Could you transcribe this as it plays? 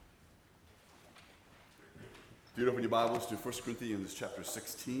You'd open your Bibles to 1 Corinthians chapter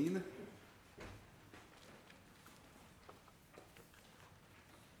 16.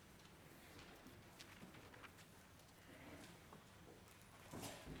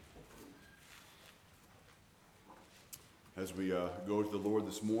 As we go to the Lord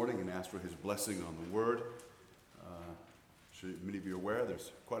this morning and ask for his blessing on the word, many of you are aware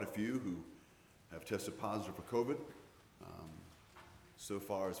there's quite a few who have tested positive for COVID. So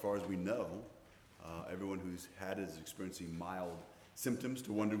far, as we know, everyone who's had it is experiencing mild symptoms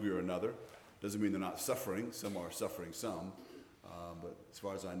to one degree or another. Doesn't mean they're not suffering. Some are suffering some. But as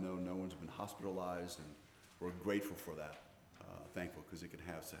far as I know, no one's been hospitalized, and we're grateful for that. Thankful, because it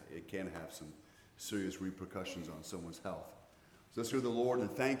can have some serious repercussions on someone's health. So let's hear the Lord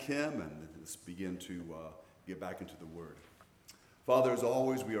and thank him, and let's begin to get back into the word. Father, as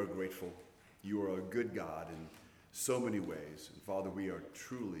always, we are grateful. You are a good God in so many ways. And Father, we are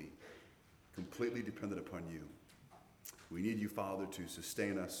truly completely dependent upon you. We need you, Father, to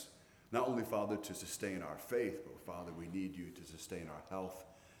sustain us. Not only, Father, to sustain our faith, but Father, we need you to sustain our health,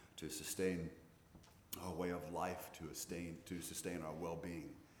 to sustain our way of life, to sustain our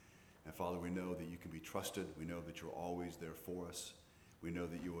well-being. And Father, we know that you can be trusted. We know that you're always there for us. We know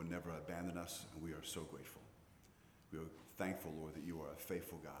that you will never abandon us, and we are so grateful. We are thankful, Lord, that you are a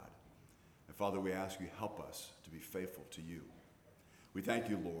faithful God. And Father, we ask you, help us to be faithful to you. We thank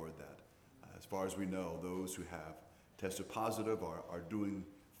you, Lord, that as far as we know, those who have tested positive are doing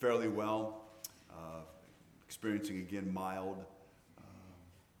fairly well, experiencing again mild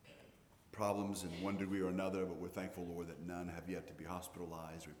problems in one degree or another, but we're thankful, Lord, that none have yet to be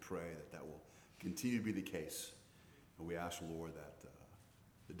hospitalized. We pray that will continue to be the case. And we ask, Lord, that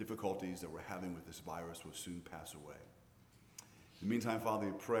the difficulties that we're having with this virus will soon pass away. In the meantime, Father,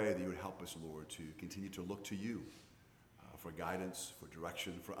 we pray that you would help us, Lord, to continue to look to you for guidance, for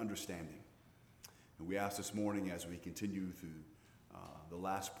direction, for understanding. And we ask this morning as we continue through the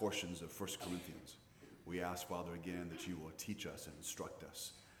last portions of 1 Corinthians, we ask, Father, again, that you will teach us and instruct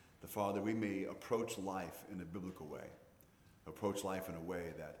us. That, Father, we may approach life in a biblical way, approach life in a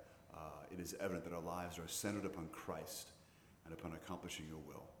way that it is evident that our lives are centered upon Christ and upon accomplishing your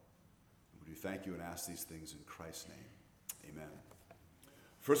will. And we do thank you and ask these things in Christ's name. Amen.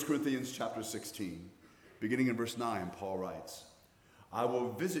 1 Corinthians chapter 16, beginning in verse 9, Paul writes, I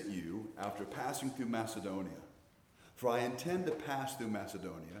will visit you after passing through Macedonia, for I intend to pass through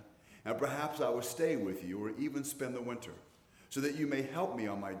Macedonia, and perhaps I will stay with you or even spend the winter, so that you may help me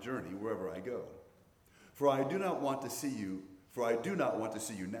on my journey wherever I go. For I do not want to see you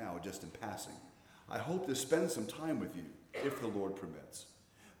now just in passing. I hope to spend some time with you, if the Lord permits.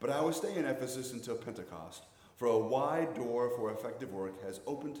 But I will stay in Ephesus until Pentecost, for a wide door for effective work has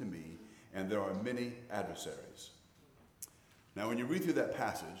opened to me, and there are many adversaries. Now, when you read through that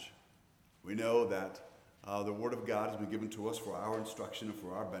passage, we know that the Word of God has been given to us for our instruction and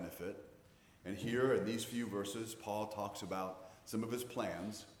for our benefit. And here in these few verses, Paul talks about some of his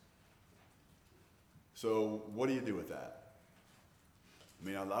plans. So what do you do with that? I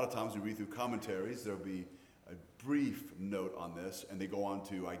mean, a lot of times we read through commentaries, there'll be a brief note on this, and they go on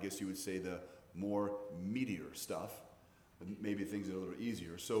to, I guess you would say, the more meatier stuff, maybe things that are a little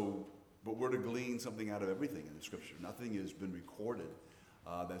easier. But we're to glean something out of everything in the Scripture. Nothing has been recorded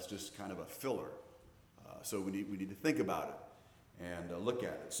that's just kind of a filler. So we need to think about it and look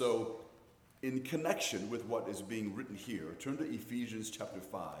at it. So in connection with what is being written here, turn to Ephesians chapter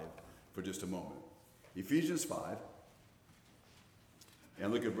 5 for just a moment. Ephesians 5,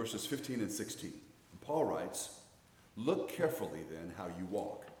 and look at verses 15 and 16. Paul writes, look carefully then how you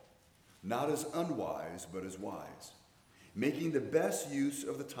walk, not as unwise, but as wise, making the best use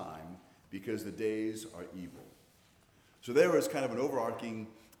of the time, because the days are evil. So there is kind of an overarching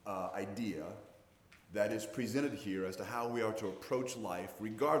idea that is presented here as to how we are to approach life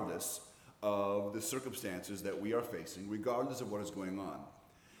regardless of the circumstances that we are facing, regardless of what is going on.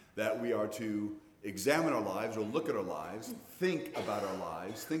 That we are to examine our lives or look at our lives, think about our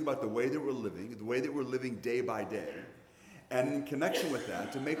lives, think about the way that we're living day by day, and in connection with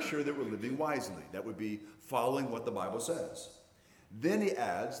that, to make sure that we're living wisely. That would be following what the Bible says. Then he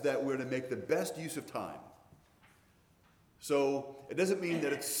adds that we're to make the best use of time. So it doesn't mean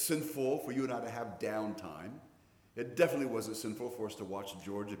that it's sinful for you and I to have downtime. It definitely wasn't sinful for us to watch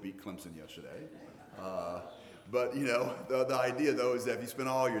Georgia beat Clemson yesterday. But, you know, the idea, though, is that if you spend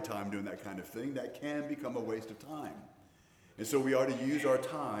all your time doing that kind of thing, that can become a waste of time. And so we are to use our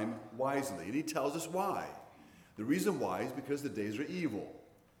time wisely. And he tells us why. The reason why is because the days are evil.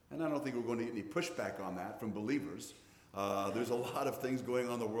 And I don't think we're going to get any pushback on that from believers. There's a lot of things going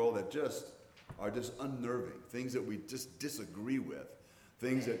on in the world that are just unnerving, things that we just disagree with,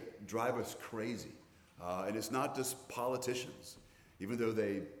 things that drive us crazy. And it's not just politicians, even though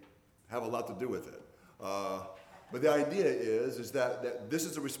they have a lot to do with it. But the idea is that this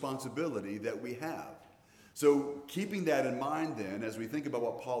is a responsibility that we have. So keeping that in mind then, as we think about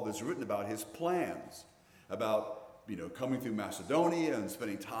what Paul has written about, his plans, about coming through Macedonia and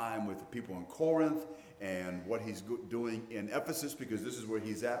spending time with the people in Corinth, and what he's doing in Ephesus, because this is where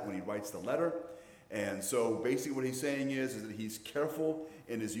he's at when he writes the letter. And so basically what he's saying is that he's careful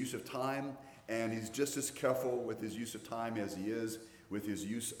in his use of time, and he's just as careful with his use of time as he is with his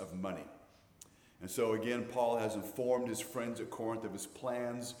use of money. And so again, Paul has informed his friends at Corinth of his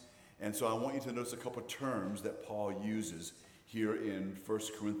plans. And so I want you to notice a couple of terms that Paul uses here in 1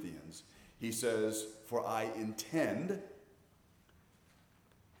 Corinthians. He says, "For I intend,"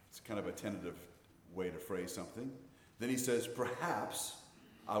 it's kind of a tentative way to phrase something. Then he says, "Perhaps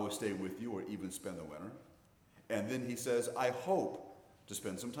I will stay with you or even spend the winter." And then he says, "I hope to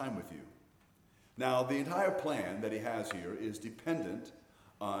spend some time with you." Now, the entire plan that he has here is dependent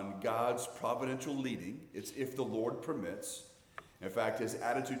on God's providential leading. It's if the Lord permits. In fact, his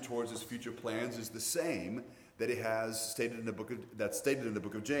attitude towards his future plans is the same that he has stated in the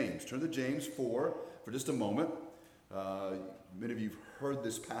book of James. Turn to James 4 for just a moment. Many of you have heard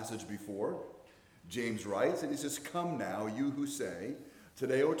this passage before. James writes, and he says, "Come now, you who say,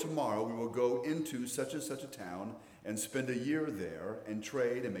 today or tomorrow we will go into such and such a town and spend a year there and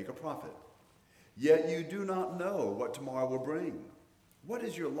trade and make a profit. Yet you do not know what tomorrow will bring. What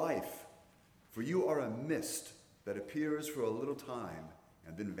is your life? For you are a mist that appears for a little time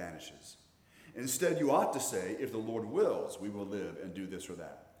and then vanishes. Instead, you ought to say, if the Lord wills, we will live and do this or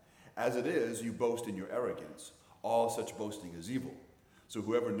that. As it is, you boast in your arrogance. All such boasting is evil. So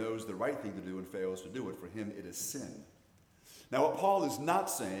whoever knows the right thing to do and fails to do it, for him it is sin." Now, what Paul is not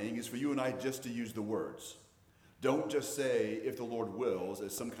saying is for you and I just to use the words. Don't just say, if the Lord wills,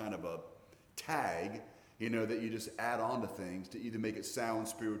 as some kind of a tag, that you just add on to things to either make it sound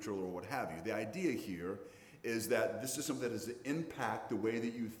spiritual or what have you. The idea here is that this is something that is to impact the way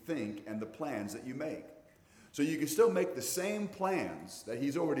that you think and the plans that you make. So you can still make the same plans that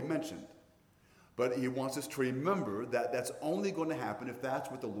he's already mentioned, but he wants us to remember that that's only going to happen if that's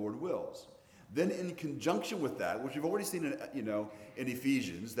what the Lord wills. Then in conjunction with that, which we've already seen in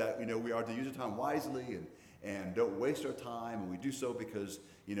Ephesians, that we are to use our time wisely and don't waste our time, and we do so because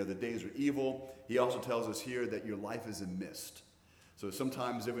the days are evil. He also tells us here that your life is a mist. So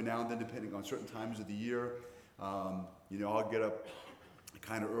sometimes, every now and then, depending on certain times of the year, I'll get up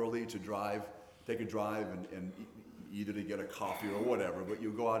kind of early to take a drive and either to get a coffee or whatever, but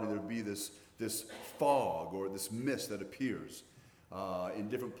you'll go out and there'll be this fog or this mist that appears in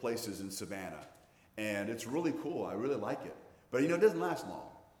different places in Savannah. And it's really cool. I really like it. But, it doesn't last long.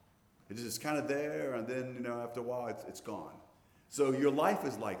 It's just kind of there, and then, after a while, it's gone. So your life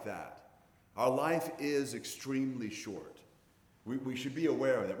is like that. Our life is extremely short. We should be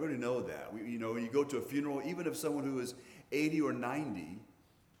aware of that. We already know that. When you go to a funeral, even of someone who is 80 or 90,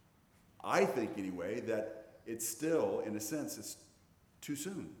 I think anyway, that it's still, in a sense, it's too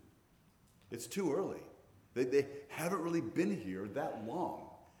soon. It's too early. They haven't really been here that long.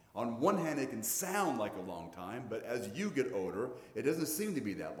 On one hand, it can sound like a long time, but as you get older, it doesn't seem to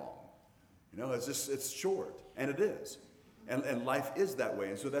be that long. It's short, and it is. And life is that way,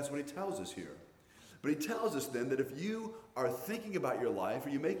 and so that's what he tells us here. But he tells us then that if you are thinking about your life, or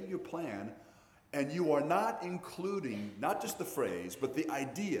you're making your plan, and you are not including, not just the phrase, but the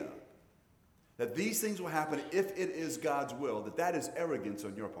idea that these things will happen if it is God's will, that is arrogance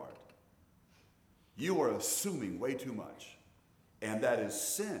on your part. You are assuming way too much, and that is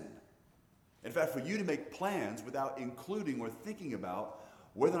sin. In fact, for you to make plans without including or thinking about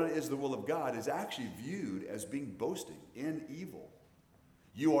whether or not it is the will of God is actually viewed as being boasting in evil.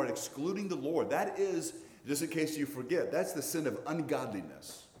 You are excluding the Lord. That is, just in case you forget, that's the sin of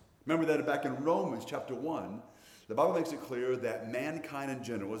ungodliness. Remember that back in Romans chapter 1, the Bible makes it clear that mankind in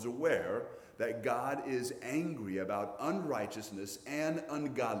general is aware that God is angry about unrighteousness and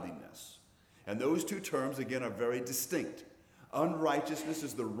ungodliness. And those two terms, again, are very distinct. Unrighteousness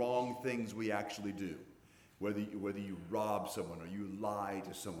is the wrong things we actually do. Whether you rob someone, or you lie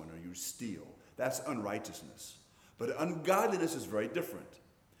to someone, or you steal. That's unrighteousness. But ungodliness is very different.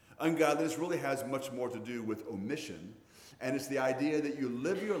 Ungodliness really has much more to do with omission, and it's the idea that you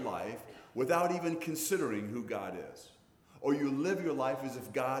live your life without even considering who God is. Or you live your life as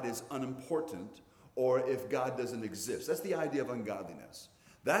if God is unimportant, or if God doesn't exist. That's the idea of ungodliness.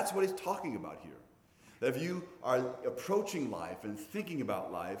 That's what he's talking about here. That if you are approaching life and thinking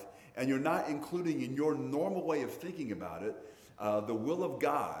about life, and you're not including in your normal way of thinking about it the will of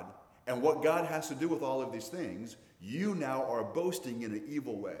God and what God has to do with all of these things, you now are boasting in an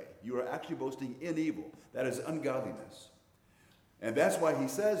evil way. You are actually boasting in evil. That is ungodliness. And that's why he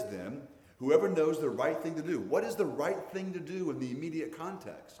says then, whoever knows the right thing to do. What is the right thing to do in the immediate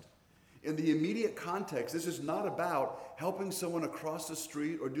context? In the immediate context, this is not about helping someone across the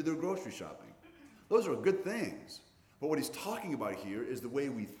street or do their grocery shopping. Those are good things. But what he's talking about here is the way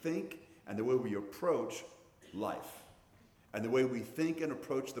we think and the way we approach life, and the way we think and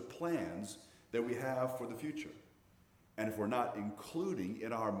approach the plans that we have for the future. And if we're not including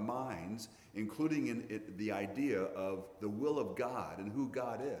in our minds, including in it the idea of the will of God and who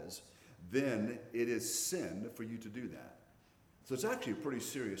God is, then it is sin for you to do that. So it's actually a pretty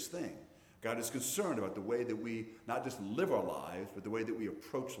serious thing. God is concerned about the way that we not just live our lives, but the way that we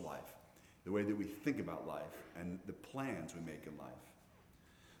approach life, the way that we think about life, and the plans we make in life.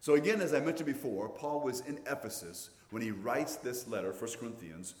 So again, as I mentioned before, Paul was in Ephesus when he writes this letter, 1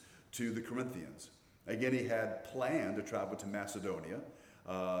 Corinthians, to the Corinthians. Again, he had planned to travel to Macedonia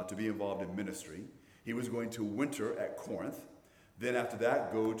to be involved in ministry. He was going to winter at Corinth. Then after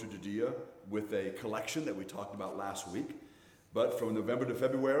that, go to Judea with a collection that we talked about last week. But from November to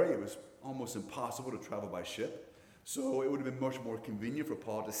February, it was almost impossible to travel by ship. So it would have been much more convenient for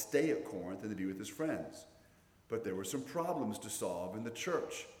Paul to stay at Corinth and to be with his friends. But there were some problems to solve in the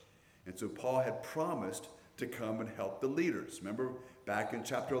church. And so Paul had promised to come and help the leaders. Remember back in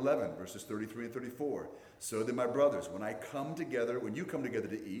chapter 11, verses 33 and 34. So then, my brothers, when you come together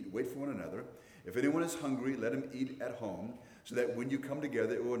to eat, wait for one another. If anyone is hungry, let him eat at home, so that when you come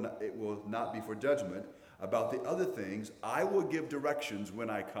together, it will not be for judgment. About the other things, I will give directions when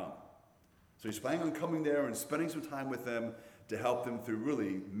I come. So he's planning on coming there and spending some time with them to help them through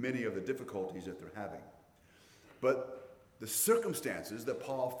really many of the difficulties that they're having. But the circumstances that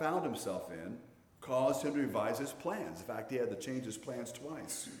Paul found himself in caused him to revise his plans. In fact, he had to change his plans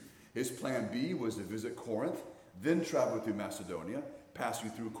twice. His plan B was to visit Corinth, then travel through Macedonia,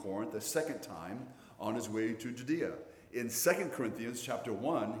 passing through Corinth a second time on his way to Judea. In 2 Corinthians chapter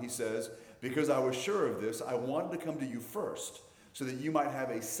 1, he says, because I was sure of this, I wanted to come to you first, so that you might have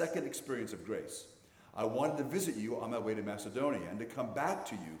a second experience of grace. I wanted to visit you on my way to Macedonia, and to come back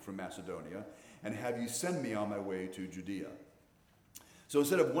to you from Macedonia, and have you send me on my way to Judea. So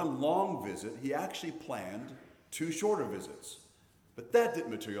instead of one long visit, he actually planned 2 shorter visits. But that didn't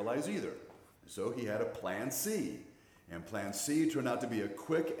materialize either. So he had a plan C. And plan C turned out to be a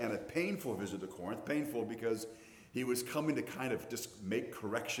quick and a painful visit to Corinth. Painful because he was coming to kind of just make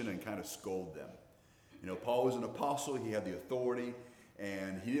correction and kind of scold them. You know, Paul was an apostle. He had the authority.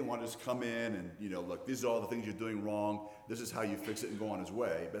 And he didn't want to just come in and, look, these are all the things you're doing wrong. This is how you fix it and go on his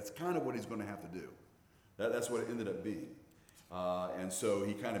way. That's kind of what he's going to have to do. That's what it ended up being. And so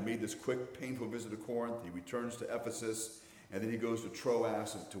he kind of made this quick, painful visit to Corinth. He returns to Ephesus, and then he goes to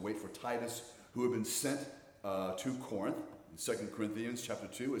Troas to wait for Titus, who had been sent to Corinth. In 2 Corinthians chapter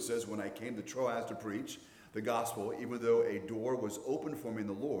 2, it says, when I came to Troas to preach the gospel, even though a door was open for me in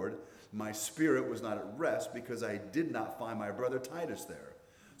the Lord, my spirit was not at rest because I did not find my brother Titus there.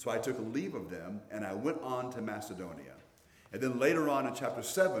 So I took leave of them, and I went on to Macedonia. And then later on in chapter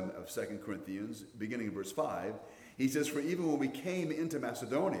 7 of 2 Corinthians, beginning in verse 5, he says, for even when we came into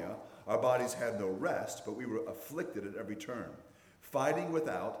Macedonia, our bodies had no rest, but we were afflicted at every turn, fighting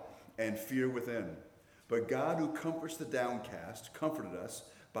without and fear within. But God, who comforts the downcast, comforted us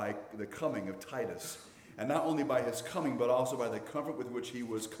by the coming of Titus. And not only by his coming, but also by the comfort with which he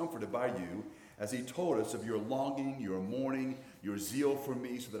was comforted by you, as he told us of your longing, your mourning, your zeal for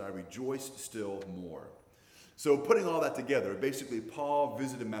me, so that I rejoiced still more. So putting all that together, basically Paul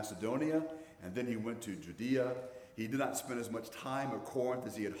visited Macedonia, and then he went to Judea. He did not spend as much time at Corinth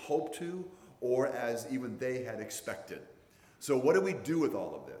as he had hoped to, or as even they had expected. So what do we do with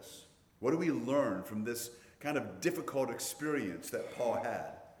all of this? What do we learn from this kind of difficult experience that Paul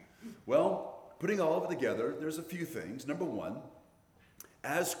had? Well, putting all of it together, there's a few things. Number one,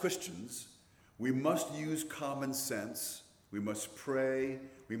 as Christians, we must use common sense. We must pray.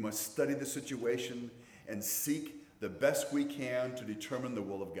 We must study the situation and seek the best we can to determine the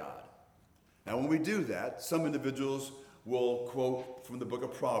will of God. Now, when we do that, some individuals will quote from the book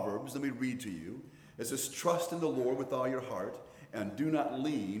of Proverbs. Let me read to you. It says, trust in the Lord with all your heart, and do not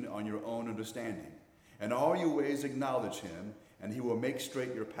lean on your own understanding. In all your ways acknowledge him, and he will make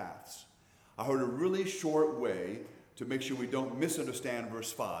straight your paths. I heard a really short way to make sure we don't misunderstand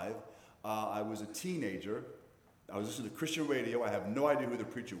verse 5. I was a teenager. I was listening to Christian radio. I have no idea who the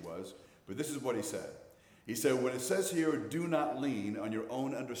preacher was, but this is what he said. He said, when it says here, do not lean on your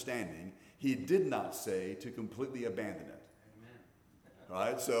own understanding, he did not say to completely abandon it. Amen. All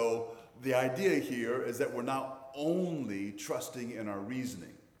right, so the idea here is that we're not only trusting in our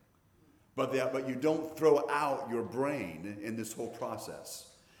reasoning. but you don't throw out your brain in this whole process.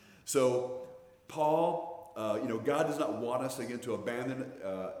 So Paul, God does not want us, again, to abandon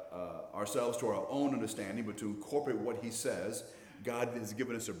ourselves to our own understanding, but to incorporate what he says. God has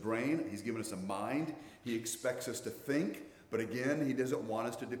given us a brain. He's given us a mind. He expects us to think. But again, he doesn't want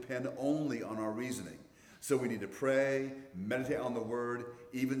us to depend only on our reasoning. So we need to pray, meditate on the word,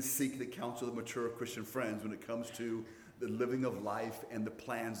 even seek the counsel of mature Christian friends when it comes to the living of life and the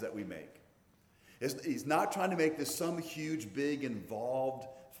plans that we make. He's not trying to make this some huge, big, involved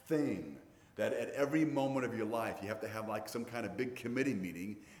thing that at every moment of your life you have to have like some kind of big committee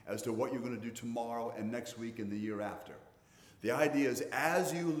meeting as to what you're going to do tomorrow and next week and the year after. The idea is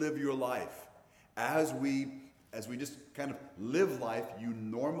as you live your life, as we just kind of live life, you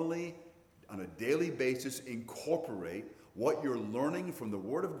normally, on a daily basis, incorporate what you're learning from the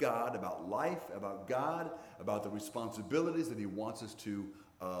Word of God about life, about God, about the responsibilities that he wants us to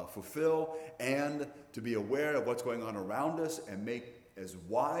fulfill, and to be aware of what's going on around us and make as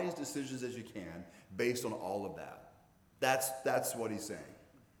wise decisions as you can based on all of that. That's what he's saying.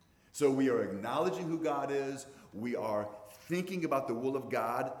 So we are acknowledging who God is. We are thinking about the will of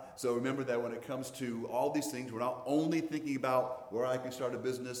God. So remember that when it comes to all these things, we're not only thinking about where I can start a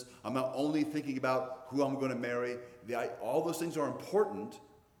business. I'm not only thinking about who I'm going to marry. All those things are important.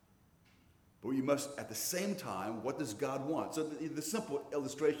 But you must, at the same time, what does God want? So the simple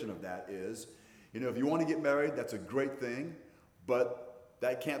illustration of that is, if you want to get married, that's a great thing. But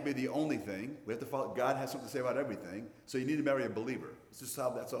that can't be the only thing. We have to follow. God has something to say about everything. So you need to marry a believer.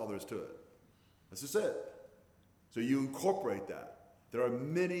 That's all there is to it. That's just it. So you incorporate that. There are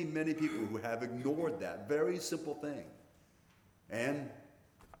many, many people who have ignored that very simple thing. And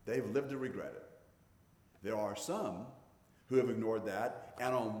they've lived to regret it. There are some who have ignored that.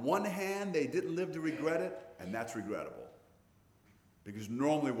 And on one hand, they didn't live to regret it, and that's regrettable. Because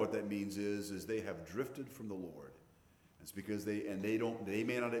normally what that means is they have drifted from the Lord. It's because they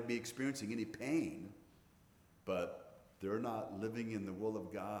may not be experiencing any pain, but they're not living in the will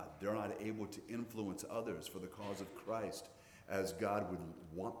of God. They're not able to influence others for the cause of Christ as God would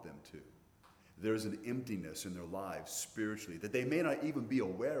want them to. There's an emptiness in their lives spiritually that they may not even be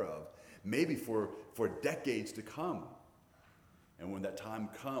aware of, maybe for decades to come. And when that time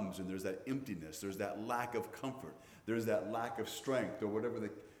comes and there's that emptiness, there's that lack of comfort, there's that lack of strength or whatever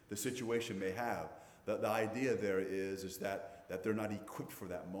the situation may have, the idea there is that they're not equipped for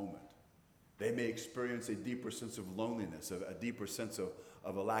that moment. They may experience a deeper sense of loneliness, a deeper sense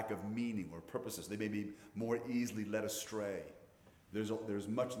of a lack of meaning or purposes. They may be more easily led astray. There's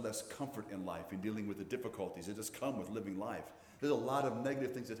much less comfort in life in dealing with the difficulties that just come with living life. There's a lot of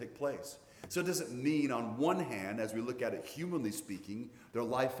negative things that take place. So it doesn't mean on one hand, as we look at it humanly speaking, their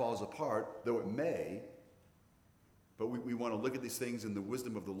life falls apart, though it may. But we want to look at these things in the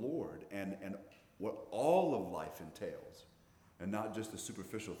wisdom of the Lord and what all of life entails, and not just the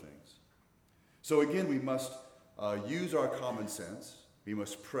superficial things. So again, we must use our common sense. We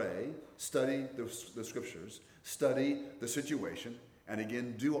must pray, study the scriptures, study the situation, and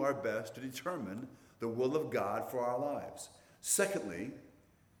again, do our best to determine the will of God for our lives. Secondly,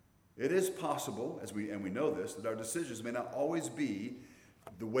 it is possible, and we know this, that our decisions may not always be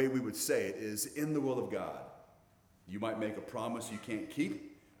the way we would say it is in the will of God. You might make a promise you can't keep.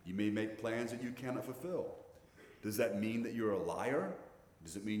 You may make plans that you cannot fulfill. Does that mean that you're a liar?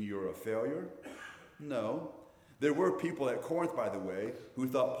 Does it mean you're a failure? No. There were people at Corinth, by the way, who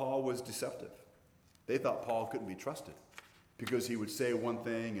thought Paul was deceptive. They thought Paul couldn't be trusted because he would say one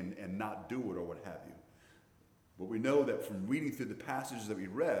thing and not do it or what have you. But we know that from reading through the passages that we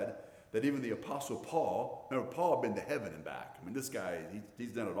read, that even the Apostle Paul, remember Paul had been to heaven and back. I mean, this guy,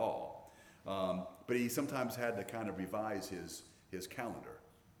 he's done it all. But he sometimes had to kind of revise his calendar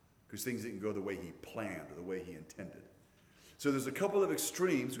because things didn't go the way he planned or the way he intended. So there's a couple of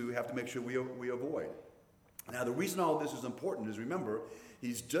extremes we have to make sure we avoid. Now, the reason all this is important is, remember,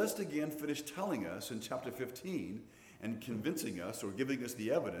 he's just again finished telling us in chapter 15 and convincing us or giving us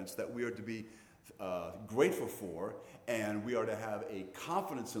the evidence that we are to be grateful for, and we are to have a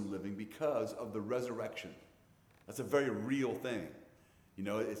confidence in living because of the resurrection. That's a very real thing. And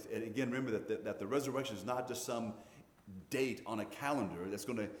again, remember that the resurrection is not just some date on a calendar that's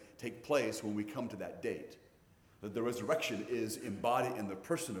going to take place when we come to that date. That the resurrection is embodied in the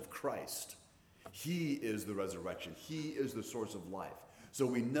person of Christ. He is the resurrection. He is the source of life. So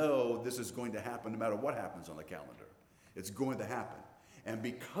we know this is going to happen no matter what happens on the calendar. It's going to happen. And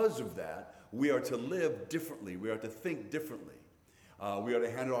because of that, we are to live differently. We are to think differently. We are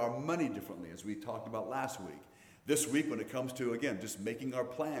to handle our money differently, as we talked about last week. This week, when it comes to, again, just making our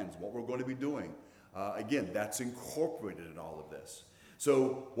plans, what we're going to be doing, again, that's incorporated in all of this.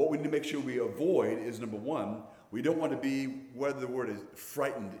 So what we need to make sure we avoid is, number one, we don't want to be, whether the word is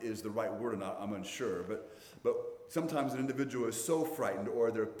frightened is the right word or not, I'm unsure, but sometimes an individual is so frightened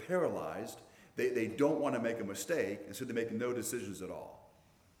or they're paralyzed, they don't want to make a mistake, and so they make no decisions at all.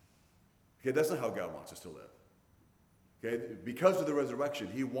 Okay, that's not how God wants us to live. Okay, because of the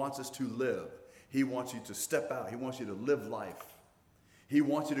resurrection, he wants us to live. He wants you to step out. He wants you to live life. He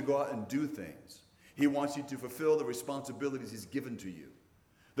wants you to go out and do things. He wants you to fulfill the responsibilities he's given to you.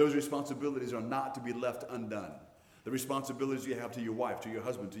 Those responsibilities are not to be left undone. The responsibilities you have to your wife, to your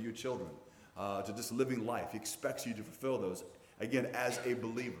husband, to your children, to just living life. He expects you to fulfill those, again, as a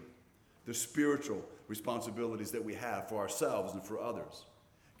believer. The spiritual responsibilities that we have for ourselves and for others.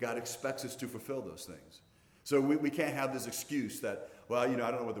 God expects us to fulfill those things. So we can't have this excuse that, well, I don't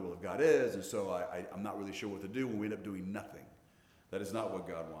know what the will of God is, and so I'm not really sure what to do when we end up doing nothing. That is not what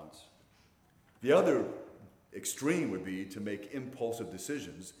God wants. The other extreme would be to make impulsive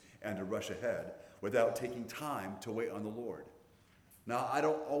decisions and to rush ahead without taking time to wait on the Lord. Now, I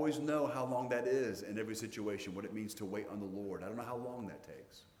don't always know how long that is in every situation, what it means to wait on the Lord. I don't know how long that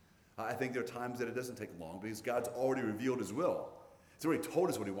takes. I think there are times that it doesn't take long because God's already revealed his will. He's already told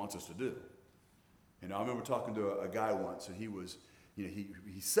us what he wants us to do. I remember talking to a guy once, and he was,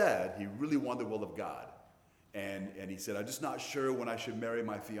 he said he really wanted the will of God. And he said, I'm just not sure when I should marry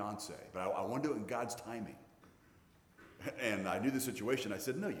my fiance, but I want to do it in God's timing. And I knew the situation. I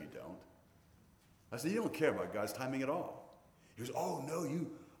said, no, you don't. I said, you don't care about God's timing at all. He goes, oh, no,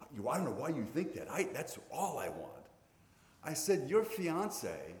 I don't know why you think that. That's all I want. I said, your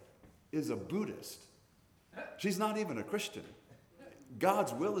fiance is a Buddhist. She's not even a Christian.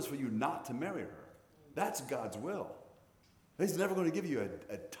 God's will is for you not to marry her. That's God's will. He's never going to give you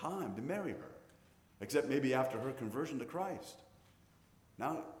a time to marry her, except maybe after her conversion to Christ.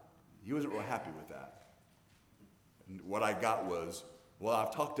 Now, he wasn't real happy with that. And what I got was, well,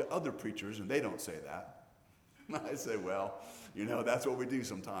 I've talked to other preachers, and they don't say that. I say, well, that's what we do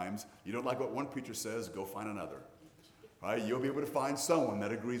sometimes. You don't like what one preacher says, go find another. Right? You'll be able to find someone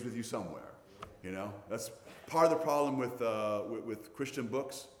that agrees with you somewhere. That's part of the problem with Christian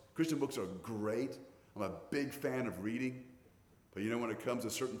books. Christian books are great. I'm a big fan of reading. But when it comes to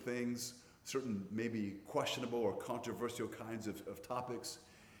certain things, certain maybe questionable or controversial kinds of topics,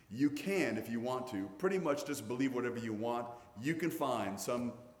 you can, if you want to, pretty much just believe whatever you want. You can find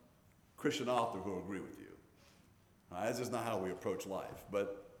some Christian author who will agree with you. That's just not how we approach life,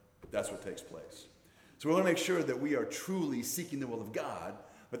 but that's what takes place. So we want to make sure that we are truly seeking the will of God,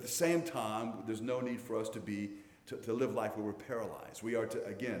 but at the same time, there's no need for us to live life where we're paralyzed. We are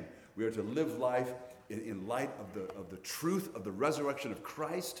to live life in light of the truth of the resurrection of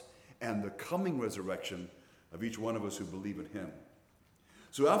Christ and the coming resurrection of each one of us who believe in him.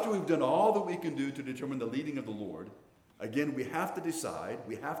 So after we've done all that we can do to determine the leading of the Lord, again, we have to decide,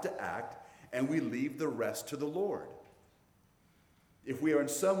 we have to act, and we leave the rest to the Lord. If we are in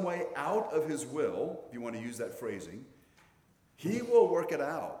some way out of his will, if you want to use that phrasing, he will work it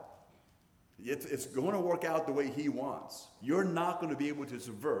out. It's going to work out the way he wants. You're not going to be able to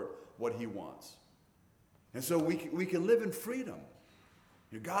subvert what he wants. And so we can live in freedom.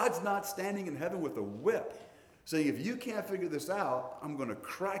 God's not standing in heaven with a whip saying, if you can't figure this out, I'm going to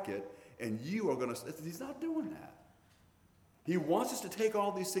crack it, and you are going to... He's not doing that. He wants us to take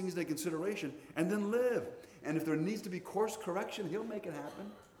all these things into consideration and then live. And if there needs to be course correction, he'll make it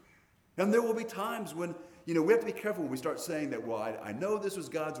happen. And there will be times when, we have to be careful when we start saying that, well, I know this was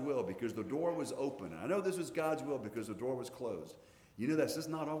God's will because the door was open. I know this was God's will because the door was closed. That's just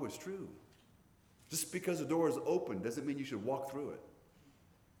not always true. Just because the door is open doesn't mean you should walk through it.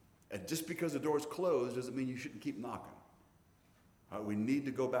 And just because the door is closed doesn't mean you shouldn't keep knocking. We need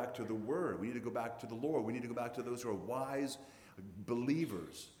to go back to the Word. We need to go back to the Lord. We need to go back to those who are wise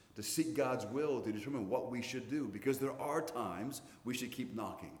believers to seek God's will to determine what we should do. Because there are times we should keep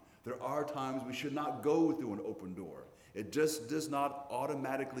knocking. There are times we should not go through an open door. It just does not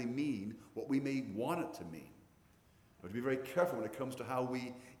automatically mean what we may want it to mean. We have to be very careful when it comes to how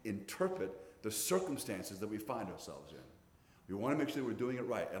we interpret the circumstances that we find ourselves in. We want to make sure we're doing it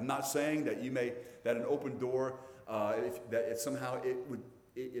right. I'm not saying that that an open door, it's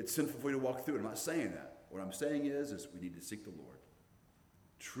sinful for you to walk through it. I'm not saying that. What I'm saying is we need to seek the Lord.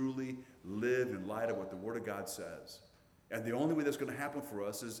 Truly live in light of what the Word of God says. And the only way that's going to happen for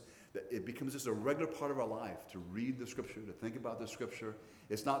us is that it becomes just a regular part of our life to read the Scripture, to think about the Scripture.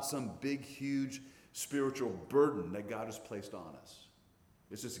 It's not some big, huge spiritual burden that God has placed on us.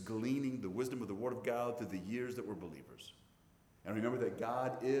 It's just gleaning the wisdom of the Word of God through the years that we're believers. And remember that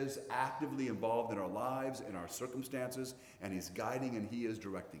God is actively involved in our lives, in our circumstances, and he's guiding and he is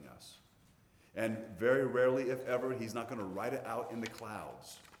directing us. And very rarely, if ever, he's not going to write it out in the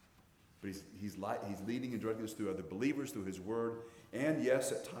clouds. But he's leading and directing us through other believers, through his word, and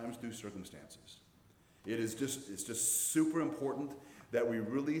yes, at times through circumstances. It's just super important that we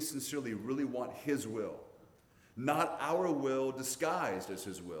really sincerely really want his will. Not our will disguised as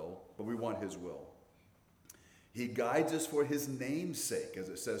his will, but we want his will. He guides us for his name's sake, as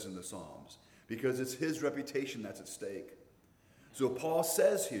it says in the Psalms, because it's his reputation that's at stake. So Paul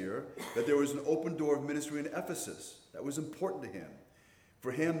says here that there was an open door of ministry in Ephesus. That was important to him.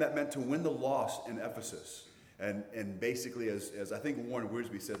 For him, that meant to win the lost in Ephesus. And basically, as I think Warren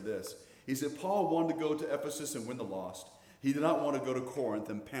Wiersbe said this, he said Paul wanted to go to Ephesus and win the lost. He did not want to go to Corinth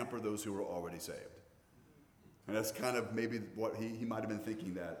and pamper those who were already saved. And that's kind of maybe what he might have been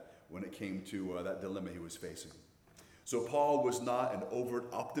thinking that when it came to that dilemma he was facing. So Paul was not an overt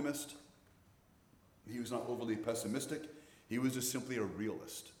optimist. He was not overly pessimistic. He was just simply a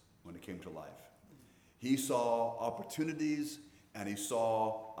realist when it came to life. He saw opportunities and he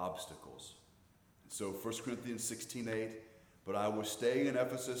saw obstacles. So 1 Corinthians 16:8, but I will stay in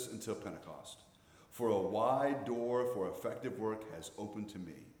Ephesus until Pentecost, for a wide door for effective work has opened to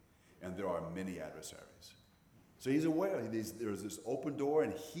me, and there are many adversaries. So he's aware there's this open door,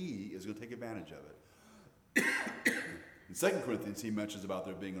 and he is going to take advantage of it. In 2 Corinthians, he mentions about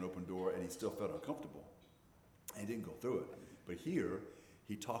there being an open door, and he still felt uncomfortable. And he didn't go through it. But here,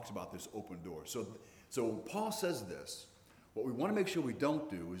 he talks about this open door. So Paul says this. What we want to make sure we don't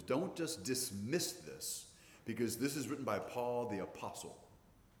do is don't just dismiss this, because this is written by Paul the apostle.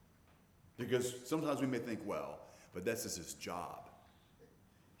 Because sometimes we may think, well, but that's just his job.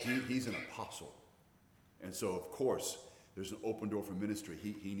 He's an apostle. And so, of course, there's an open door for ministry.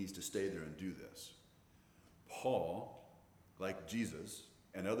 He needs to stay there and do this. Paul, like Jesus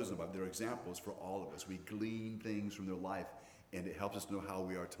and others in the Bible, they're examples for all of us. We glean things from their life, and it helps us know how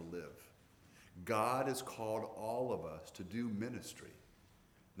we are to live. God has called all of us to do ministry,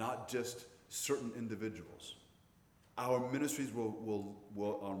 not just certain individuals. Our ministries will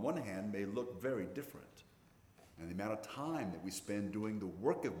on one hand, may look very different. And the amount of time that we spend doing the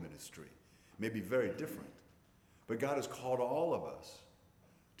work of ministry may be very different. But God has called all of us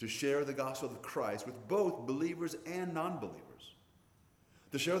to share the gospel of Christ with both believers and non-believers.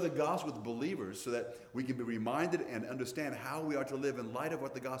 To share the gospel with believers so that we can be reminded and understand how we are to live in light of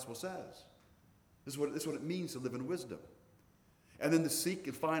what the gospel says. This is what it means to live in wisdom. And then to seek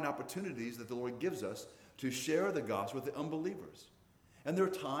and find opportunities that the Lord gives us to share the gospel with the unbelievers. And there are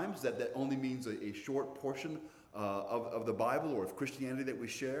times that only means a short portion of the Bible or of Christianity that we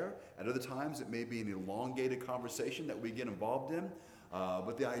share. At other times, it may be an elongated conversation that we get involved in.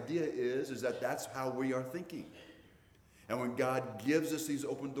 But the idea is that that's how we are thinking. And when God gives us these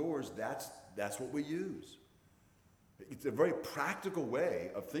open doors, that's what we use. It's a very practical way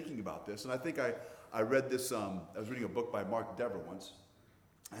of thinking about this. And I think I read this, I was reading a book by Mark Dever once,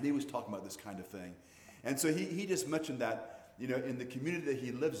 and he was talking about this kind of thing. And so he just mentioned that, in the community that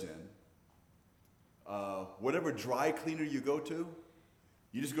he lives in, whatever dry cleaner you go to,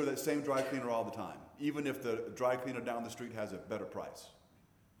 you just go to that same dry cleaner all the time, even if the dry cleaner down the street has a better price.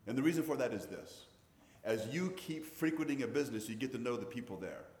 And the reason for that is this. As you keep frequenting a business, you get to know the people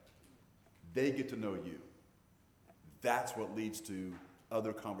there. They get to know you. That's what leads to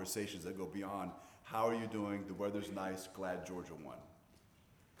other conversations that go beyond, how are you doing? The weather's nice, glad Georgia won.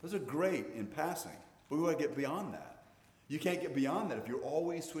 Those are great in passing, but we want to get beyond that. You can't get beyond that if you're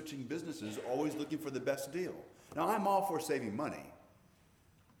always switching businesses, always looking for the best deal. Now, I'm all for saving money,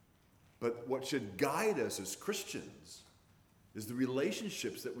 but what should guide us as Christians is the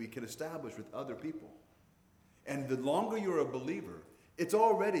relationships that we can establish with other people. And the longer you're a believer, it's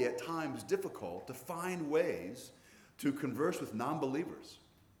already at times difficult to find ways to converse with non-believers.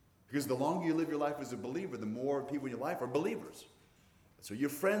 Because the longer you live your life as a believer, the more people in your life are believers. That's who your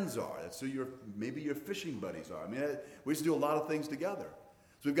friends are. That's who maybe your fishing buddies are. I mean, we used to do a lot of things together.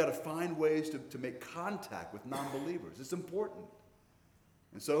 So we've got to find ways to make contact with non-believers. It's important.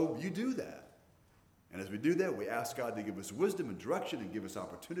 And so you do that. And as we do that, we ask God to give us wisdom and direction and give us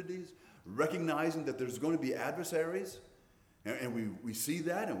opportunities, recognizing that there's going to be adversaries. And we see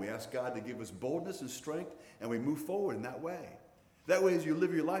that, and we ask God to give us boldness and strength, and we move forward in that way. That way, as you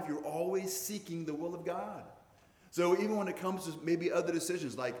live your life, you're always seeking the will of God. So even when it comes to maybe other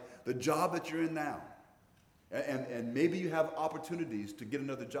decisions, like the job that you're in now, and maybe you have opportunities to get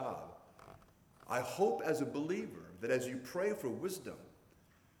another job, I hope as a believer that as you pray for wisdom,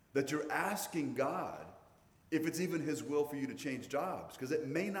 that you're asking God if it's even his will for you to change jobs, because it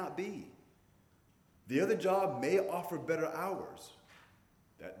may not be. The other job may offer better hours.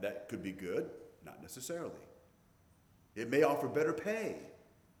 That could be good, not necessarily. It may offer better pay.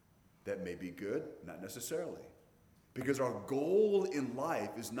 That may be good, not necessarily. Because our goal in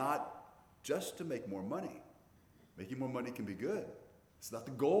life is not just to make more money. Making more money can be good. It's not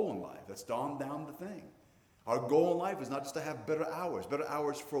the goal in life. That's down the thing. Our goal in life is not just to have better hours. Better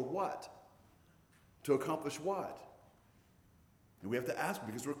hours for what? To accomplish what? And we have to ask,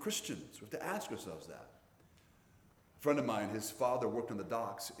 because we're Christians, we have to ask ourselves that. A friend of mine, his father worked on the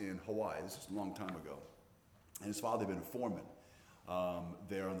docks in Hawaii. This is a long time ago. And his father had been a foreman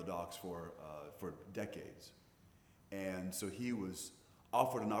there on the docks for decades. And so he was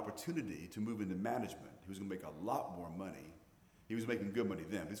offered an opportunity to move into management. He was going to make a lot more money. He was making good money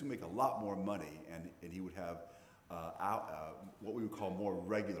then. He was going to make a lot more money, and he would have what we would call more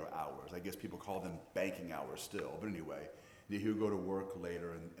regular hours. I guess people call them banking hours still. But anyway, he would go to work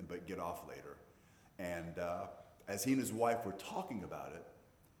later but get off later. And as he and his wife were talking about it,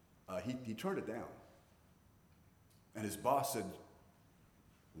 he turned it down. And his boss said,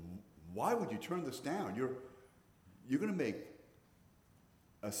 "Why would you turn this down? You're going to make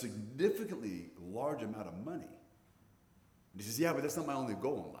a significantly large amount of money." And he says, "Yeah, but that's not my only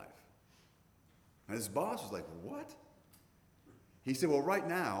goal in life." And his boss was like, "What?" He said, "Well, right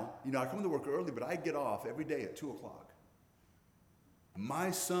now, I come to work early, but I get off every day at 2 o'clock.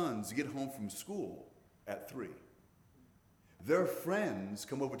 My sons get home from school at 3. Their friends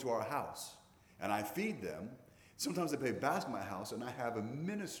come over to our house, and I feed them. Sometimes they play basketball at my house, and I have a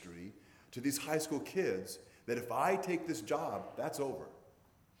ministry to these high school kids that if I take this job, that's over.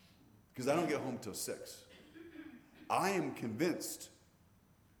 Because I don't get home till 6. I am convinced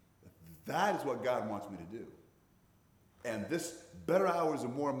that is what God wants me to do. And this better hours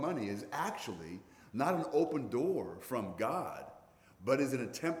and more money is actually not an open door from God, but is an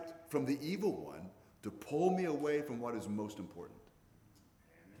attempt from the evil one to pull me away from what is most important."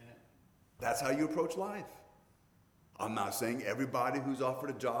 Amen. That's how you approach life. I'm not saying everybody who's offered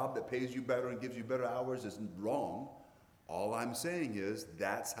a job that pays you better and gives you better hours is wrong. All I'm saying is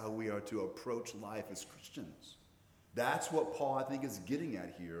that's how we are to approach life as Christians. That's what Paul, I think, is getting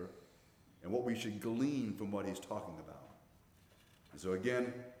at here and what we should glean from what he's talking about. And so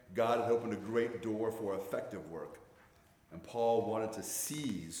again, God had opened a great door for effective work. And Paul wanted to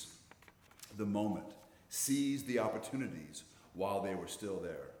seize the moment, seize the opportunities while they were still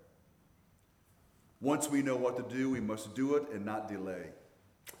there. Once we know what to do, we must do it and not delay.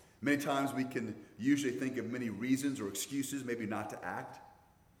 Many times we can usually think of many reasons or excuses maybe not to act.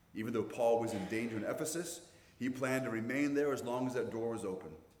 Even though Paul was in danger in Ephesus, he planned to remain there as long as that door was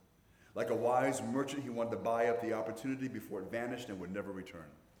open. Like a wise merchant, he wanted to buy up the opportunity before it vanished and would never return.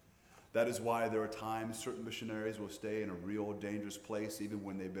 That is why there are times certain missionaries will stay in a real dangerous place even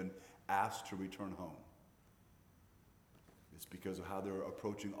when they've been asked to return home. It's because of how they're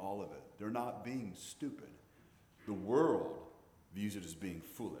approaching all of it. They're not being stupid. The world views it as being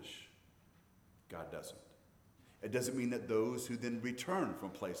foolish. God doesn't. It doesn't mean that those who then return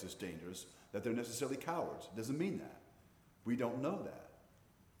from places dangerous, that they're necessarily cowards. It doesn't mean that. We don't know that.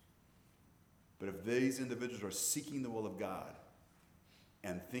 But if these individuals are seeking the will of God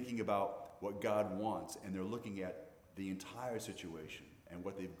and thinking about what God wants, and they're looking at the entire situation and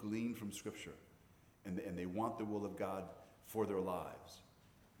what they've gleaned from Scripture, and they want the will of God for their lives,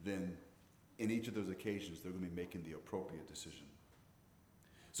 then in each of those occasions, they're going to be making the appropriate decision.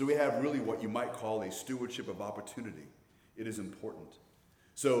 So we have really what you might call a stewardship of opportunity. It is important.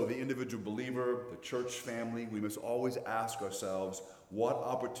 So the individual believer, the church family, we must always ask ourselves, what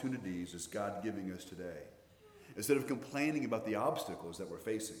opportunities is God giving us today? Instead of complaining about the obstacles that we're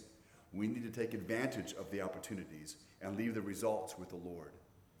facing, we need to take advantage of the opportunities and leave the results with the Lord.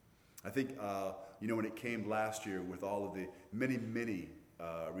 I think, when it came last year with all of the many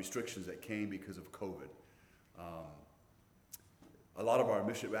restrictions that came because of COVID, all of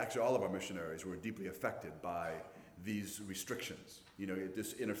our missionaries were deeply affected by these restrictions. It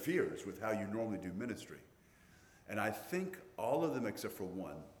just interferes with how you normally do ministry. And I think all of them except for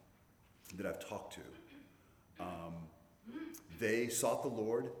one that I've talked to, they sought the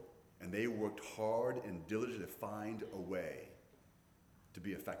Lord and they worked hard and diligently to find a way to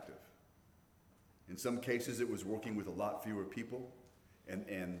be effective. In some cases, it was working with a lot fewer people,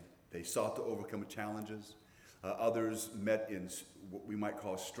 and they sought to overcome challenges. Others met in what we might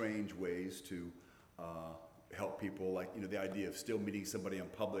call strange ways to help people, like the idea of still meeting somebody in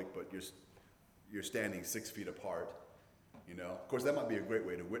public, but you're standing 6 feet apart. Of course, that might be a great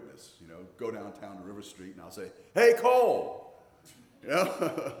way to witness. Go downtown to River Street, and I'll say, "Hey, Cole,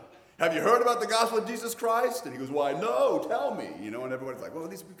 have you heard about the gospel of Jesus Christ?" And he goes, "Why, no, tell me." And everybody's like, "Well, at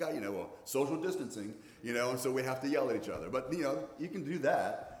least we've got, social distancing, and so we have to yell at each other." But, you can do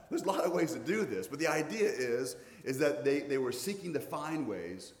that. There's a lot of ways to do this, but the idea is that they were seeking to find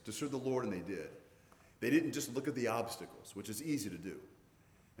ways to serve the Lord, and they did. They didn't just look at the obstacles, which is easy to do.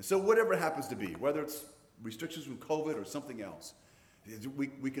 And so whatever it happens to be, whether it's restrictions from COVID or something else,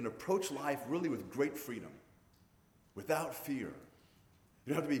 we can approach life really with great freedom, without fear.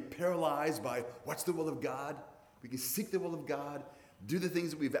 You don't have to be paralyzed by what's the will of God. We can seek the will of God, do the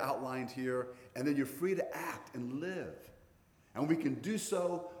things that we've outlined here, and then you're free to act and live. And we can do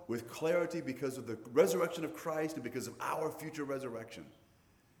so with clarity because of the resurrection of Christ and because of our future resurrection.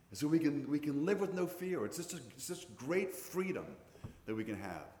 And so we can live with no fear. It's just great freedom that we can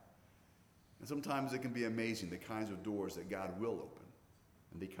have. And sometimes it can be amazing the kinds of doors that God will open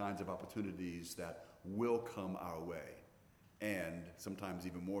and the kinds of opportunities that will come our way. And sometimes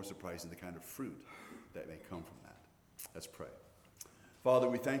even more surprising, the kind of fruit that may come from that. Let's pray. Father,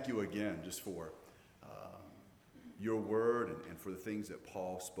 we thank you again just for your word and for the things that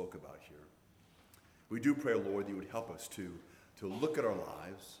Paul spoke about here. We do pray, Lord, that you would help us to look at our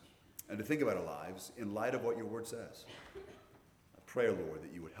lives and to think about our lives in light of what your word says. I pray, Lord,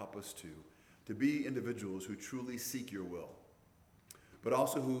 that you would help us to be individuals who truly seek your will, but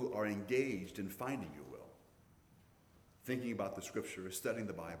also who are engaged in finding your will, thinking about the scripture, studying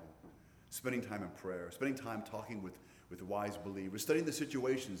the Bible, spending time in prayer, spending time talking with wise believers, studying the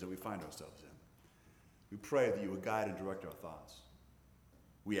situations that we find ourselves in. We pray that you would guide and direct our thoughts.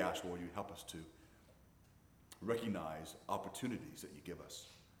 We ask, Lord, you help us to recognize opportunities that you give us.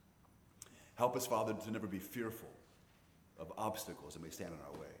 Help us, Father, to never be fearful of obstacles that may stand in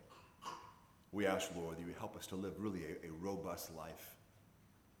our way. We ask, Lord, that you would help us to live really a robust life.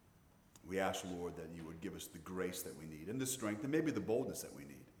 We ask, Lord, that you would give us the grace that we need and the strength and maybe the boldness that we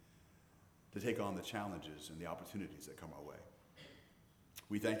need to take on the challenges and the opportunities that come our way.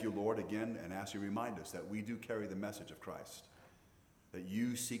 We thank you, Lord, again, and ask you to remind us that we do carry the message of Christ, that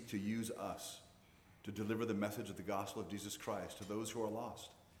you seek to use us to deliver the message of the gospel of Jesus Christ to those who are lost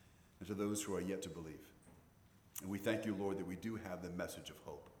and to those who are yet to believe. And we thank you, Lord, that we do have the message of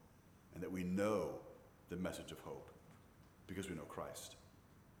hope and that we know the message of hope because we know Christ.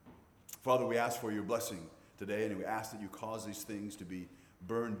 Father, we ask for your blessing today, and we ask that you cause these things to be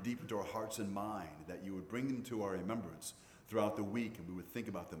burned deep into our hearts and mind, that you would bring them to our remembrance throughout the week, and we would think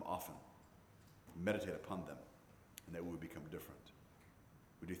about them often, meditate upon them, and that we would become different.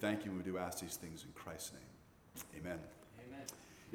 We do thank you, and we do ask these things in Christ's name. Amen. Amen.